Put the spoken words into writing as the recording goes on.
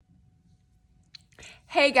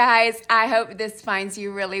Hey guys, I hope this finds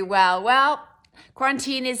you really well. Well,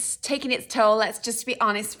 quarantine is taking its toll. Let's just be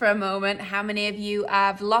honest for a moment. How many of you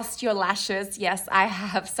have lost your lashes? Yes, I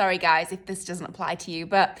have. Sorry guys if this doesn't apply to you,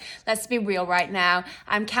 but let's be real right now.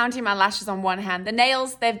 I'm counting my lashes on one hand. The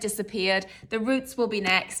nails, they've disappeared. The roots will be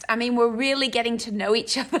next. I mean, we're really getting to know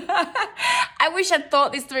each other. I wish I'd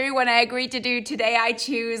thought this through when I agreed to do Today I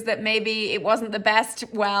Choose, that maybe it wasn't the best.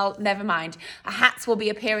 Well, never mind. Hats will be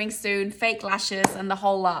appearing soon, fake lashes and the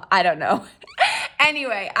whole lot. I don't know.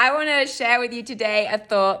 Anyway, I want to share with you today a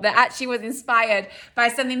thought that actually was inspired by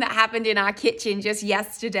something that happened in our kitchen just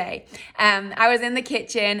yesterday. I was in the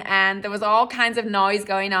kitchen and there was all kinds of noise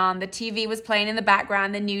going on. The TV was playing in the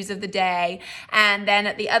background, the news of the day. And then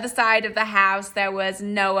at the other side of the house, there was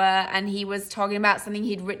Noah, and he was talking about something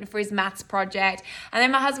he'd written for his maths project. And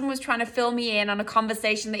then my husband was trying to fill me in on a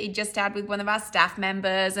conversation that he'd just had with one of our staff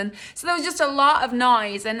members. And so there was just a lot of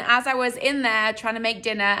noise. And as I was in there trying to make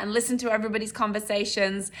dinner and listen to everybody's conversations,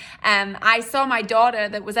 I saw my daughter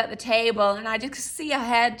that was at the table, and I just could see her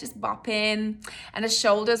head just bopping and her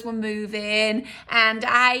shoulders were moving, and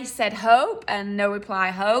I said hope, and no reply.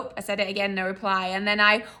 Hope. I said it again, no reply. And then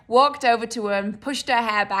I walked over to her and pushed her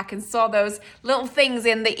hair back and saw those little things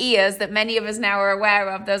in the ears that many of us now are aware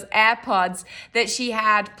of, those AirPods that she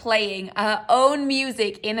had playing her own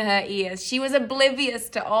music in her ears. She was oblivious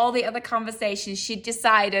to all the other conversations. She'd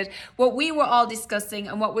decided what we were all discussing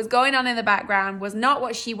and what was going on in the background was not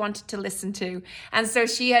what she wanted to listen to. And so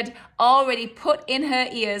she had already put in her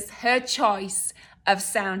ears her choice of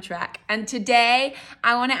soundtrack. And today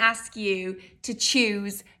I want to ask you to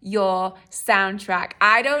choose your soundtrack.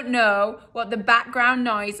 I don't know what the background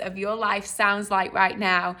noise of your life sounds like right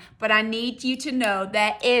now, but I need you to know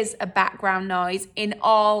there is a background noise in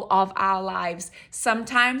all of our lives.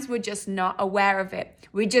 Sometimes we're just not aware of it.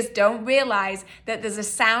 We just don't realize that there's a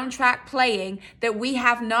soundtrack playing that we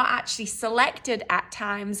have not actually selected at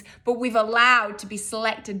times, but we've allowed to be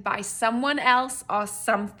selected by someone else or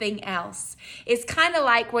something else. It's kind of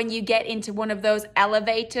like when you get into one of those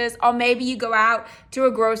elevators, or maybe you go out to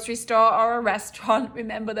a grocery store or a restaurant.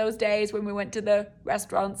 Remember those days when we went to the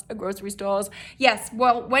restaurants or grocery stores? Yes,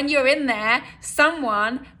 well, when you're in there,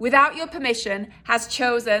 someone, without your permission, has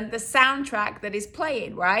chosen the soundtrack that is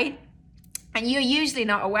playing, right? And you're usually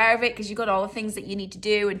not aware of it because you've got all the things that you need to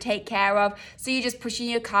do and take care of. So you're just pushing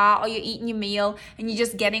your car or you're eating your meal and you're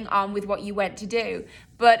just getting on with what you went to do.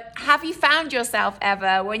 But have you found yourself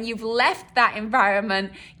ever, when you've left that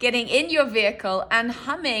environment, getting in your vehicle and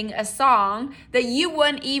humming a song that you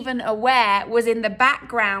weren't even aware was in the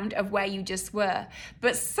background of where you just were?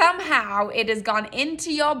 But somehow it has gone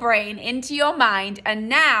into your brain, into your mind, and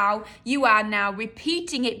now you are now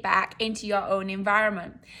repeating it back into your own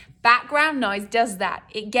environment. Background noise does that.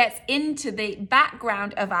 It gets into the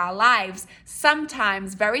background of our lives,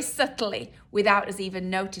 sometimes very subtly, without us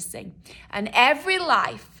even noticing. And every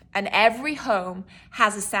life and every home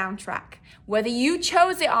has a soundtrack. Whether you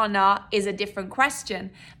chose it or not is a different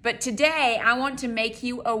question. But today, I want to make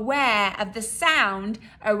you aware of the sound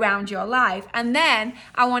around your life. And then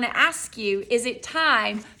I want to ask you, is it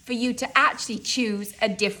time for you to actually choose a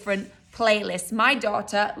different playlist? My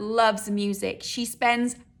daughter loves music. She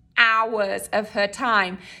spends hours of her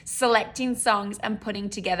time selecting songs and putting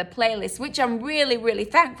together playlists, which I'm really, really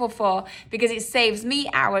thankful for, because it saves me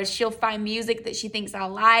hours. She'll find music that she thinks I'll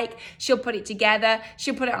like. She'll put it together.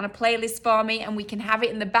 She'll put it on a playlist for me, and we can have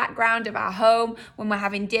it in the background of our home when we're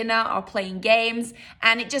having dinner or playing games.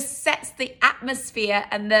 And it just sets the atmosphere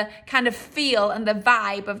and the kind of feel and the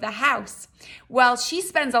vibe of the house. Well, she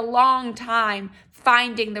spends a long time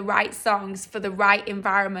finding the right songs for the right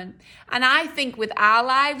environment. And I think with our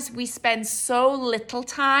lives, we spend so little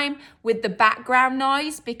time with the background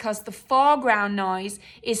noise because the foreground noise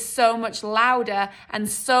is so much louder and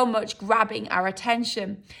so much grabbing our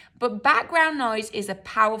attention. But background noise is a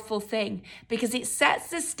powerful thing because it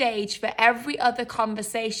sets the stage for every other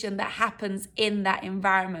conversation that happens in that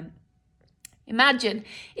environment. Imagine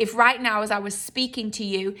if right now, as I was speaking to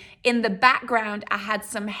you, in the background, I had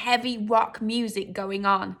some heavy rock music going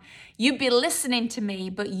on. You'd be listening to me,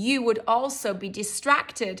 but you would also be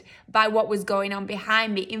distracted by what was going on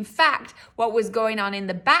behind me. In fact, what was going on in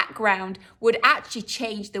the background would actually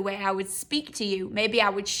change the way I would speak to you. Maybe I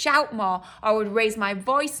would shout more, or I would raise my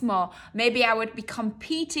voice more. Maybe I would be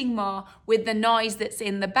competing more with the noise that's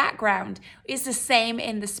in the background. It's the same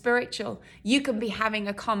in the spiritual. You can be having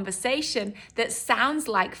a conversation that sounds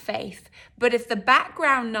like faith, but if the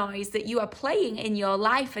background noise that you are playing in your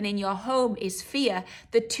life and in your home is fear,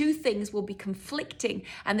 the two things things will be conflicting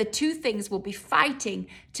and the two things will be fighting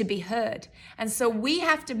to be heard. And so we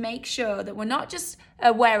have to make sure that we're not just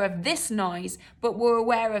aware of this noise, but we're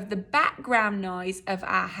aware of the background noise of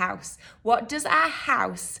our house. What does our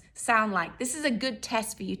house sound like? This is a good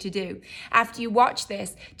test for you to do. After you watch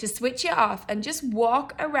this, to switch it off and just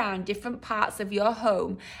walk around different parts of your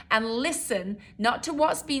home and listen, not to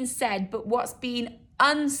what's being said, but what's being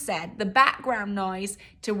unsaid, the background noise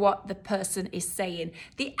to what the person is saying.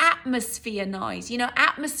 The atmosphere noise. You know,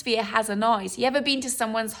 atmosphere has a noise. You ever been to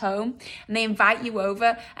someone's home and they invite you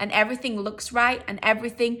over and everything looks right and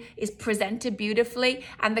everything is presented beautifully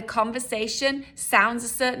and the conversation sounds a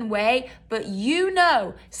certain way, but you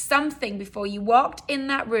know something before you walked in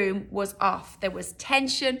that room was off. There was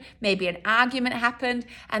tension, maybe an argument happened,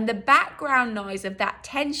 and the background noise of that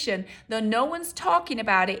tension, though no one's talking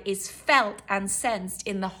about it, is felt and sensed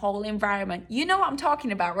in the whole environment. You know what I'm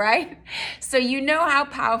talking about, right? So you know how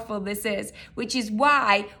powerful this is, which is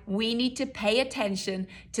why we need to pay attention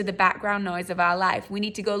to the background noise of our life. We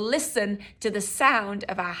need to go listen to the sound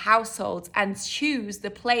of our households and choose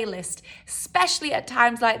the playlist, especially at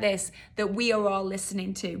times like this, that we are all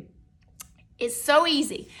listening to. It's so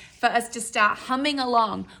easy for us to start humming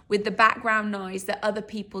along with the background noise that other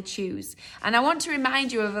people choose. And I want to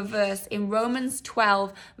remind you of a verse in Romans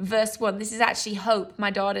 12, verse 1. This is actually Hope,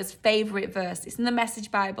 my daughter's favorite verse. It's in the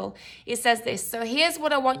Message Bible. It says this: so here's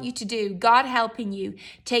what I want you to do, God helping you.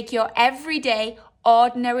 Take your everyday,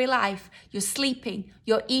 ordinary life. You're sleeping,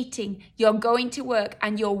 you're eating, you're going to work,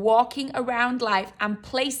 and you're walking around life, and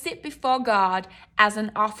place it before God as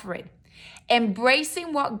an offering.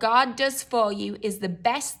 Embracing what God does for you is the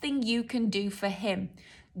best thing you can do for Him.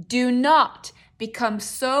 Do not become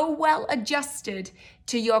so well adjusted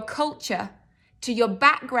to your culture, to your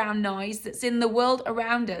background noise that's in the world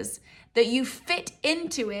around us, that you fit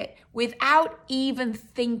into it without even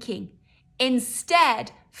thinking.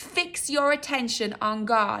 Instead, fix your attention on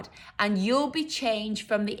God and you'll be changed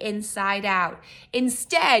from the inside out.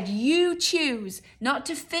 Instead, you choose not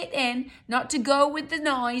to fit in, not to go with the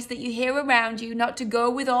noise that you hear around you, not to go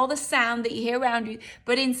with all the sound that you hear around you,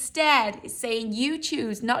 but instead it's saying you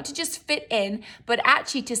choose not to just fit in, but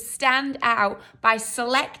actually to stand out by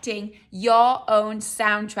selecting your own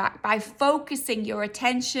soundtrack, by focusing your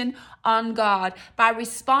attention on God, by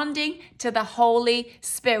responding to the Holy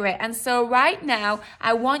Spirit. And so right now,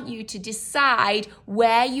 I want you to decide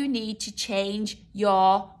where you need to change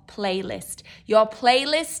your playlist. Your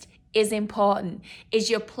playlist is important. Is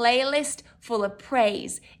your playlist full of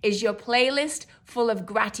praise? Is your playlist full of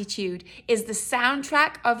gratitude? Is the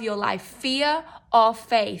soundtrack of your life fear or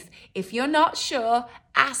faith? If you're not sure,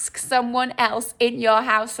 ask someone else in your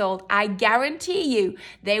household. I guarantee you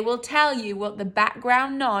they will tell you what the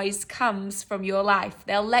background noise comes from your life.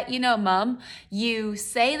 They'll let you know, Mum, you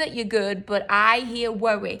say that you're good, but I hear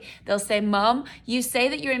worry. They'll say, Mum, you say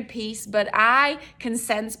that you're in peace, but I can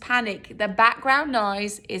sense panic. The background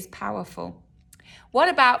noise is powerful. What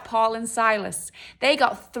about Paul and Silas? They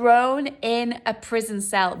got thrown in a prison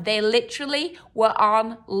cell. They literally were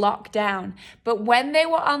on lockdown. But when they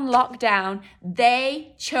were on lockdown,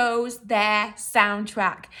 they chose their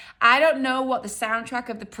soundtrack. I don't know what the soundtrack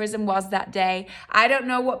of the prison was that day. I don't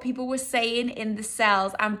know what people were saying in the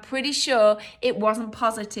cells. I'm pretty sure it wasn't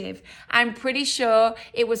positive. I'm pretty sure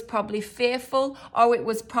it was probably fearful or it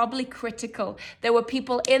was probably critical. There were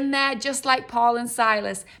people in there just like Paul and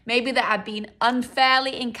Silas, maybe that had been unfairly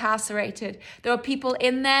incarcerated. There were people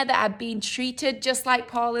in there that had been treated just like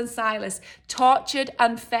Paul and Silas, tortured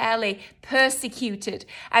unfairly, persecuted.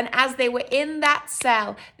 And as they were in that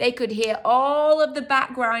cell, they could hear all of the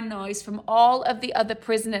background noise from all of the other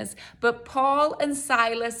prisoners. But Paul and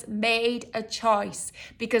Silas made a choice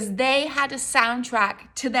because they had a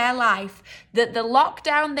soundtrack to their life that the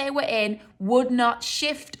lockdown they were in would not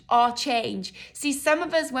shift or change. See, some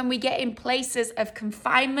of us, when we get in places of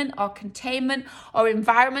confinement or containment or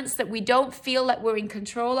environments that we don't feel like we're in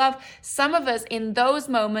control of, some of us in those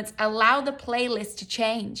moments allow the playlist to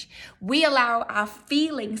change. We allow our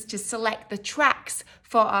feelings to select the tracks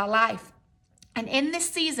for our life. And in this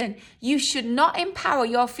season, you should not empower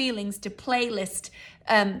your feelings to playlist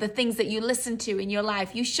the things that you listen to in your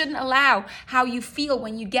life. You shouldn't allow how you feel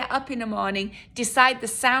when you get up in the morning decide the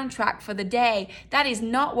soundtrack for the day. That is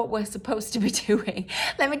not what we're supposed to be doing.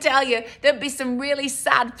 Let me tell you, there'll be some really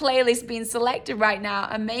sad playlists being selected right now,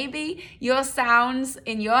 and maybe your sounds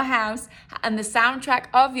in your house and the soundtrack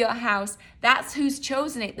of your house, that's who's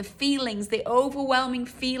chosen it. The feelings, the overwhelming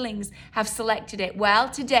feelings have selected it. Well,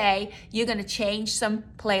 today you're going to change some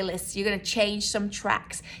playlists. You're going to change some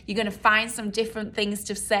tracks. You're going to find some different things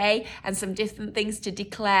to say and some different things to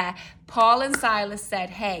declare. Paul and Silas said,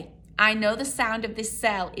 hey, I know the sound of this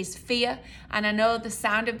cell is fear, and I know the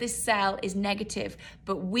sound of this cell is negative,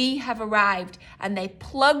 but we have arrived. And they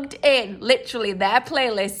plugged in literally their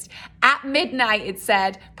playlist at midnight, it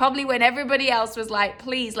said, probably when everybody else was like,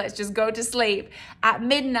 please, let's just go to sleep. At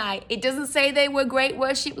midnight, it doesn't say they were great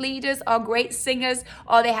worship leaders or great singers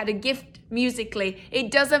or they had a gift musically. It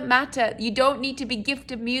doesn't matter. You don't need to be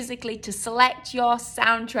gifted musically to select your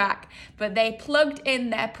soundtrack. But they plugged in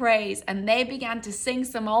their praise and they began to sing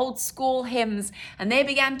some old school hymns and they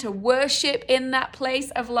began to worship in that place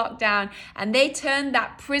of lockdown, and they turned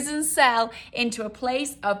that prison cell into a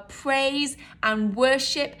place of praise and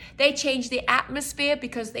worship. They changed the atmosphere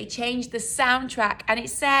because they changed the soundtrack. And it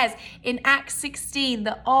says in Acts 16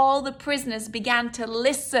 that all the prisoners began to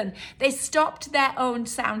listen. They stopped their own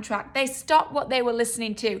soundtrack. They stopped what they were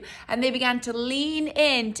listening to and they began to lean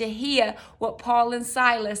in to hear what Paul and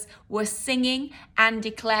Silas were singing and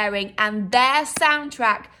declaring. And their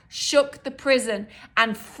soundtrack shook the prison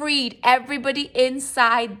and freed everybody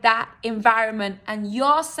inside that environment. And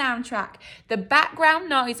your soundtrack, the background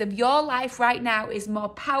noise of your life right now, is more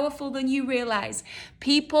powerful than you realize.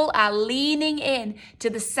 People are leaning in to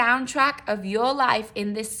the soundtrack of your life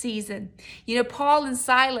in this season. You know, Paul and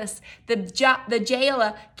Silas, the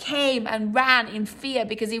jailer came and ran in fear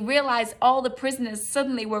because he realized all the prisoners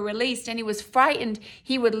suddenly were released and he was frightened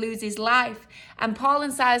he would lose his life. And Paul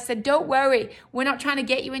and Silas said, don't worry, we're not trying to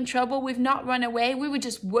get you in trouble. We've not run away. We were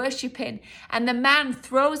just worshiping. And the man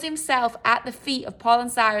throws himself at the feet of Paul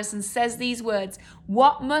and Silas and says these words,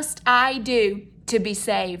 what must I do to be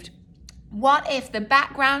saved? What if the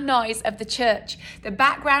background noise of the church, the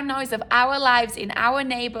background noise of our lives in our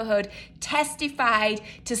neighborhood testified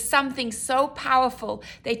to something so powerful?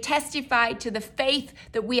 They testified to the faith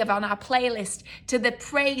that we have on our playlist, to the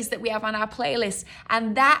praise that we have on our playlist.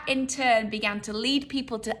 And that in turn began to lead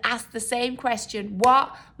people to ask the same question,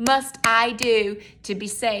 what must I do to be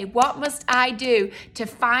saved? What must I do to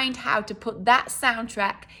find how to put that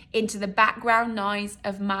soundtrack into the background noise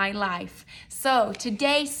of my life? So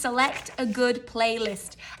today, select a good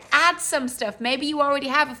playlist. Add some stuff. Maybe you already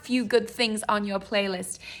have a few good things on your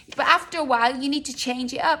playlist, but after a while, you need to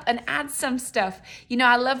change it up and add some stuff. You know,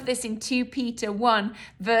 I love this in 2 Peter 1,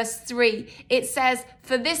 verse 3. It says,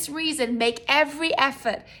 for this reason, make every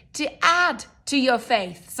effort to add to your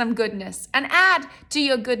faith some goodness, and add to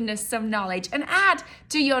your goodness some knowledge, and add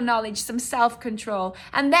to your knowledge some self-control,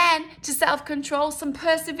 and then to self-control some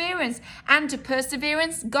perseverance, and to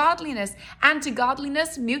perseverance godliness, and to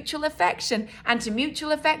godliness mutual affection, and to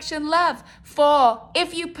mutual affection love. For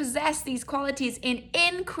if you possess these qualities in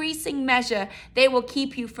increasing measure, they will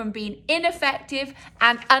keep you from being ineffective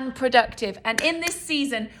and unproductive. And in this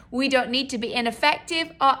season, we don't need to be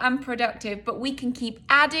ineffective or unproductive, but we can keep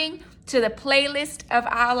adding to the playlist of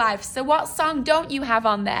our life. So what song don't you have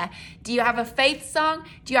on there? Do you have a faith song?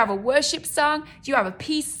 Do you have a worship song? Do you have a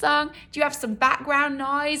peace song? Do you have some background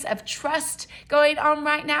noise of trust going on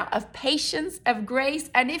right now, of patience, of grace?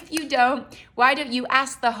 And if you don't, why don't you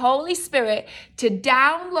ask the Holy Spirit to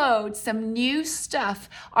download some new stuff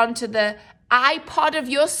onto the iPod of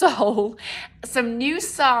your soul, some new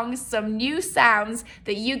songs, some new sounds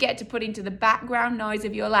that you get to put into the background noise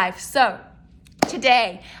of your life. So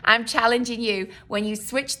today, I'm challenging you, when you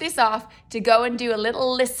switch this off, to go and do a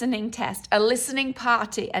little listening test, a listening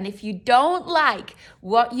party. And if you don't like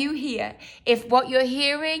what you hear, if what you're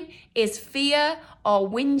hearing is fear or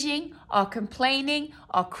whinging or complaining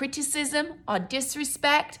or criticism or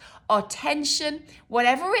disrespect or tension,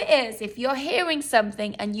 whatever it is, if you're hearing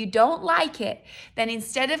something and you don't like it, then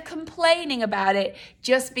instead of complaining about it,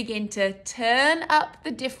 just begin to turn up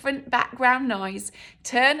the different background noise,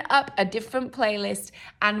 turn up a different playlist,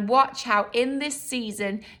 and watch how in this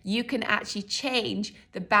season you can actually change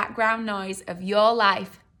the background noise of your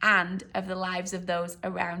life and of the lives of those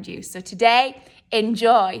around you. So today,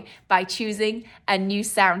 enjoy by choosing a new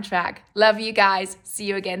soundtrack. Love you guys. See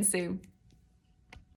you again soon.